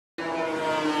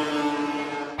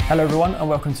Hello everyone and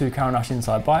welcome to Karen Nash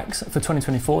Inside Bikes. For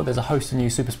 2024 there's a host of new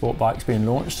supersport bikes being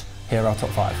launched. Here are our top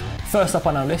 5. First up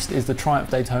on our list is the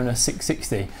Triumph Daytona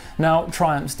 660. Now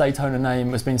Triumph's Daytona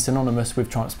name has been synonymous with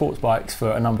Triumph sports bikes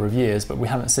for a number of years, but we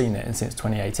haven't seen it since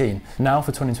 2018. Now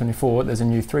for 2024 there's a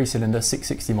new 3-cylinder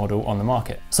 660 model on the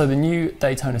market. So the new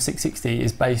Daytona 660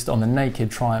 is based on the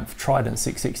naked Triumph Trident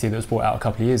 660 that was brought out a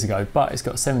couple of years ago, but it's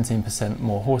got 17%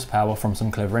 more horsepower from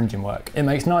some clever engine work. It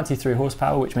makes 93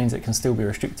 horsepower, which means it can still be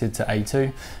restricted to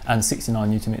A2 and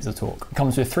 69 Nm of torque. It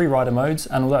comes with 3 rider modes,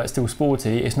 and although it's still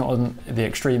sporty, it's not on the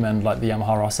extreme end like the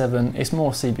Yamaha R7, it's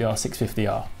more CBR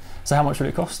 650R. So how much will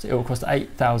it cost? It will cost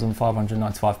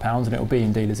 £8,595 and it will be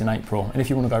in dealers in April. And if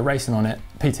you want to go racing on it,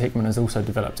 Peter Hickman has also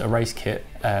developed a race kit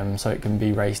so it can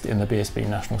be raced in the BSB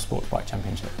National Sports Bike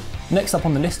Championship. Next up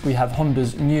on the list we have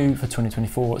Honda's new for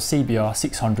 2024 CBR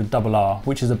 600RR,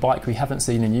 which is a bike we haven't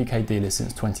seen in UK dealers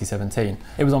since 2017.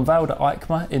 It was unveiled at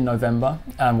EICMA in November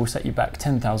and will set you back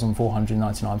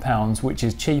 £10,499, which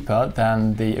is cheaper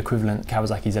than the equivalent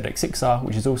Kawasaki ZX6R,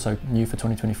 which is also new for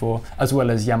 2024, as well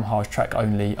as Yamaha's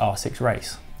track-only R6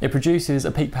 race. It produces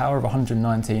a peak power of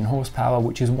 119 horsepower,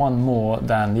 which is one more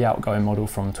than the outgoing model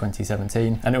from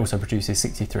 2017, and it also produces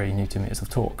 63 Nm of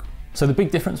torque. So the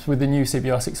big difference with the new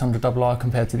CBR 600RR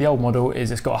compared to the old model is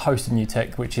it's got a host of new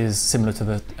tech, which is similar to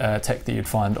the tech that you'd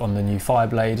find on the new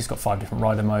Fireblade. It's got 5 different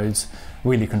rider modes,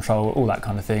 wheelie control, all that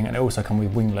kind of thing, and it also comes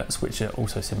with winglets, which are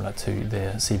also similar to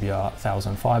the CBR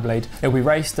 1000 Fireblade. It'll be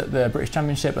raced at the British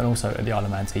Championship and also at the Isle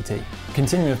of Man TT.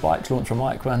 Continuing with bikes launched from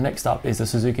EICMA, next up is the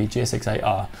Suzuki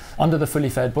GSX-8R. Under the fully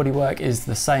fed bodywork is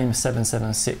the same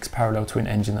 776 parallel twin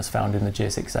engine that's found in the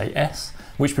GSX-8S,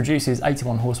 which produces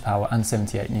 81 horsepower and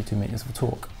 78 Nm of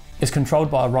torque. It's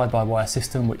controlled by a ride-by-wire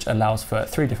system which allows for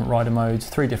 3 different rider modes,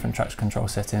 3 different traction control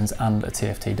settings and a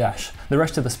TFT dash. The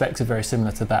rest of the specs are very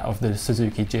similar to that of the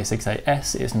Suzuki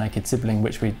GSX-8S, its naked sibling,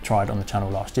 which we tried on the channel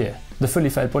last year. The fully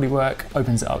fed bodywork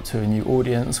opens it up to a new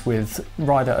audience with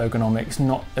rider ergonomics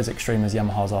not as extreme as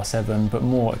Yamaha's R7 but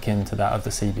more akin to that of the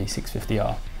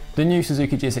CB650R. The new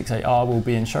Suzuki GSX-8R will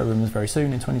be in showrooms very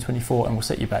soon in 2024 and will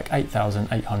set you back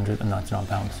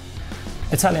 £8,899.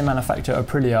 Italian manufacturer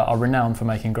Aprilia are renowned for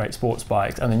making great sports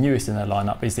bikes, and the newest in their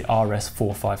lineup is the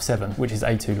RS457, which is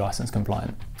A2 licence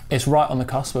compliant. It's right on the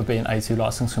cusp of being A2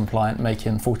 licence compliant,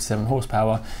 making 47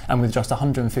 horsepower, and with just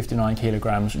 159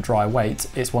 kilograms dry weight,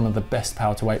 it's one of the best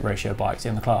power to weight ratio bikes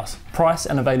in the class. Price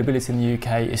and availability in the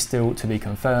UK is still to be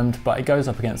confirmed, but it goes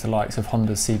up against the likes of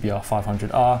Honda's CBR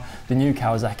 500R, the new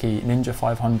Kawasaki Ninja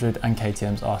 500 and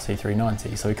KTM's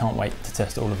RC390, so we can't wait to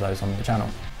test all of those on the channel.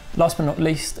 Last but not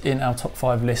least, in our top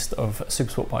 5 list of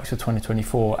supersport bikes for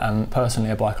 2024, and personally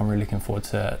a bike I'm really looking forward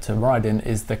to riding,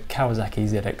 is the Kawasaki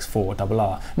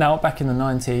ZX4RR. Now, back in the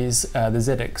 90s, the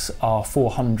ZX-R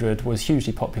 400 was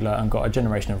hugely popular and got a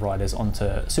generation of riders onto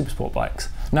supersport bikes.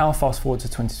 Now, fast forward to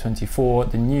 2024,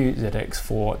 the new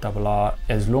ZX4RR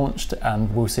is launched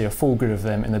and we'll see a full grid of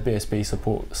them in the BSB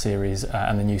Support Series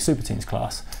and the new Super Teens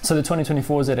class. So the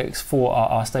 2024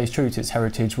 ZX4RR stays true to its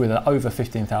heritage with an over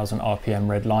 15,000 RPM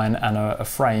red line and a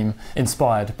frame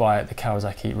inspired by the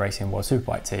Kawasaki Racing World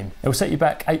Superbike team. It will set you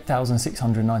back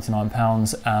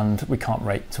 £8,699 and we can't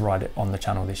wait to ride it on the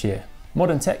channel this year.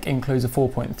 Modern tech includes a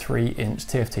 4.3-inch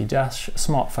TFT dash,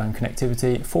 smartphone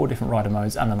connectivity, 4 different rider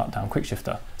modes and an up-down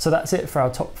quickshifter. So that's it for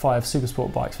our top 5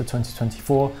 supersport bikes for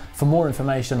 2024. For more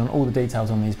information on all the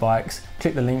details on these bikes,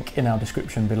 click the link in our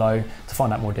description below to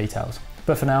find out more details.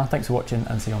 But for now, thanks for watching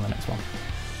and see you on the next one.